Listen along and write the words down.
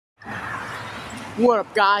What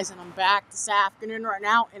up, guys? And I'm back this afternoon right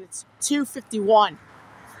now, and it's 2:51.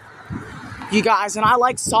 You guys, and I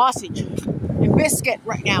like sausage and biscuit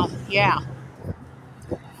right now. Yeah.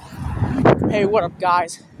 Hey, what up,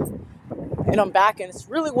 guys? And I'm back, and it's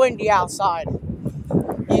really windy outside.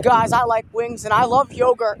 You guys, I like wings, and I love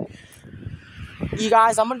yogurt. You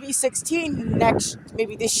guys, I'm gonna be 16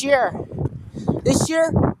 maybe this year.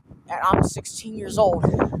 And I'm 16 years old.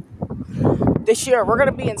 This year, we're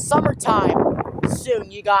gonna be in summertime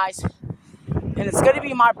soon, you guys. And it's gonna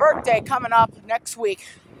be my birthday coming up next week.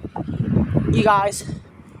 You guys,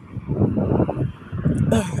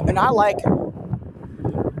 and I like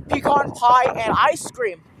pecan pie and ice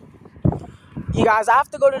cream. You guys, I have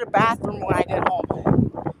to go to the bathroom when I get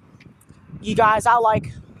home. You guys, I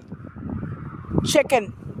like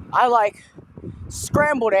chicken. I like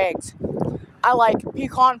scrambled eggs. I like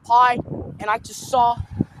pecan pie, and I just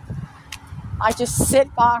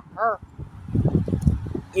sit by her.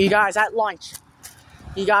 You guys, at lunch.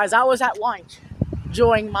 You guys, I was at lunch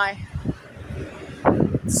enjoying my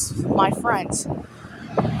friends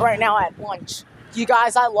right now at lunch. You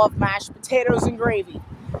guys, I love mashed potatoes and gravy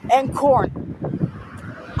and corn.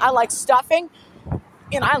 I like stuffing,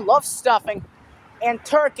 and I love stuffing and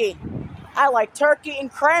turkey. I like turkey and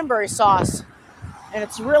cranberry sauce. And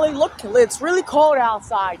it's really cold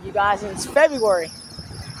outside, you guys, and it's February.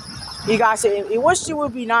 You guys, I wish it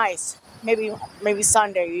would be nice. Maybe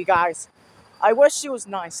Sunday, you guys. I wish it was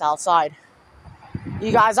nice outside.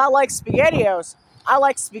 You guys, I like SpaghettiOs. I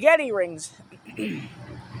like spaghetti rings.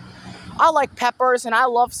 I like peppers, and I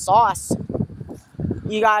love sauce.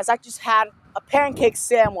 You guys, I just had a pancake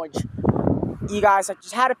sandwich. You guys, I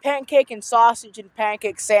just had a pancake and sausage and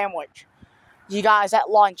pancake sandwich. You guys,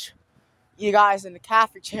 at lunch. You guys, in the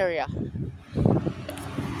cafeteria.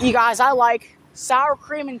 You guys, I like sour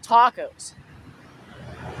cream and tacos.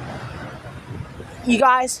 You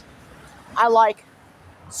guys, I like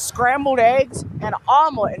scrambled eggs and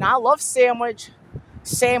omelet, and I love sandwich.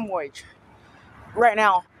 Right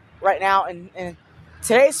now, and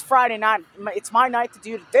today's Friday night. It's my night to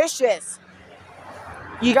do the dishes.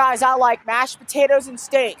 You guys, I like mashed potatoes and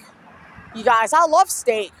steak. You guys, I love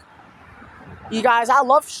steak. You guys, I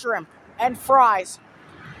love shrimp and fries.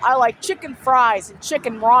 I like chicken fries and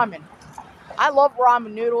chicken ramen. I love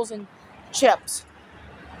ramen noodles and chips.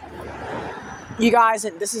 You guys,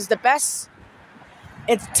 and this is the best.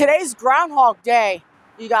 Today's Groundhog Day.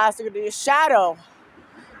 You guys, are going to do a shadow.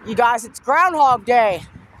 You guys, it's Groundhog Day.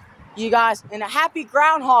 You guys, and a happy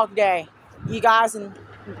Groundhog Day. You guys, and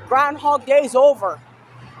Groundhog Day's over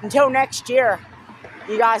until next year.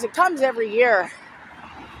 You guys, it comes every year.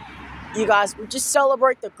 You guys, we just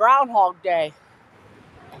celebrate the Groundhog Day.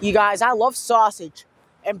 You guys, I love sausage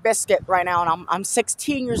and biscuit right now, and I'm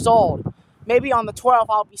 16 years old. Maybe on the 12th,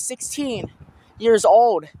 I'll be 16 years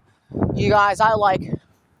old. You guys, I like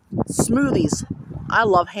smoothies. I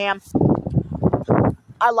love ham.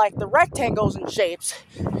 I like the rectangles and shapes.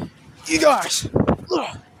 You guys.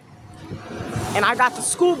 Ugh. And I got the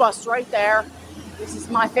school bus right there. This is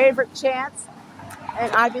my favorite chance.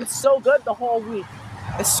 And I've been so good the whole week.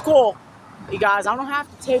 At school, you guys, I don't have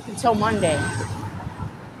to take until Monday.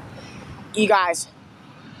 You guys,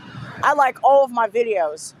 I like all of my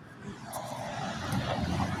videos.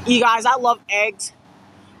 You guys, I love eggs.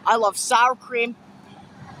 I love sour cream.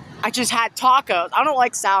 I just had tacos. I don't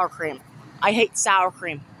like sour cream. I hate sour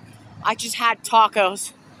cream. I just had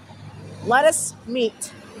tacos. Lettuce,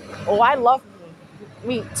 meat. Oh, I love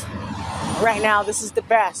meat. Right now, this is the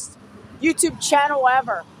best YouTube channel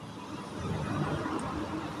ever.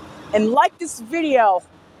 And like this video.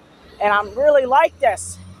 And I'm really like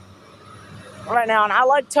this right now. And I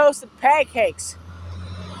like toasted pancakes.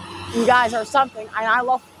 You guys are something. And I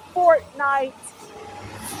love Fortnite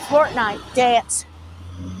dance.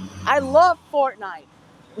 I love Fortnite.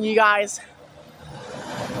 You guys.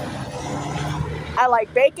 I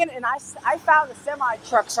like bacon, and I found the semi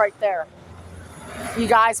trucks right there. You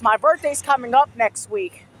guys, my birthday's coming up next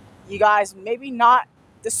week. You guys, maybe not.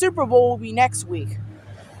 The Super Bowl will be next week.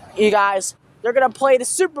 You guys, they're going to play the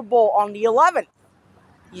Super Bowl on the 11th.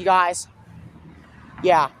 You guys.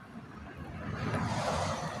 Yeah.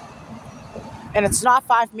 And it's not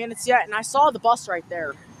 5 minutes yet, and I saw the bus right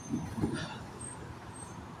there.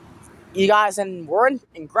 You guys, and we're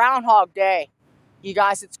in Groundhog Day. You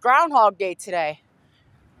guys, it's Groundhog Day today.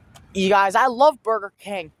 You guys, I love Burger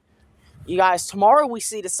King. You guys, tomorrow we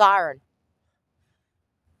see the siren.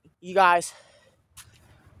 You guys,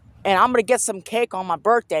 and I'm going to get some cake on my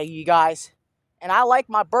birthday, you guys. And I like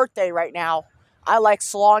my birthday right now. I like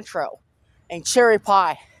cilantro and cherry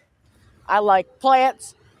pie. I like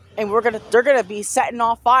plants and they're gonna be setting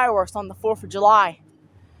off fireworks on the 4th of July.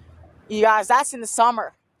 You guys, that's in the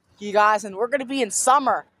summer. You guys, and we're gonna be in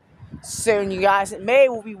summer soon. You guys, May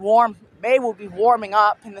will be warm. May will be warming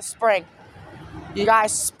up in the spring. You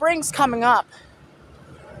guys, spring's coming up.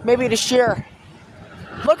 Maybe this year.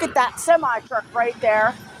 Look at that semi truck right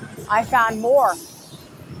there. I found more.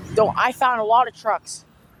 I found a lot of trucks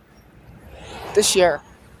this year.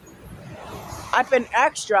 I've been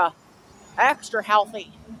extra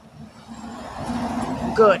healthy.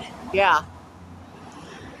 Good, yeah.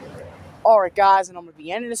 Alright guys, and I'm going to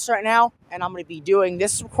be ending this right now, and I'm going to be doing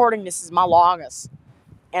this recording. This is my longest.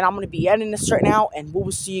 And I'm going to be ending this right now, and we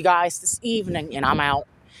will see you guys this evening, and I'm out.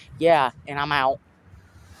 Yeah, and I'm out.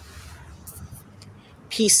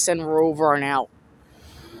 Peace, and we're over and out.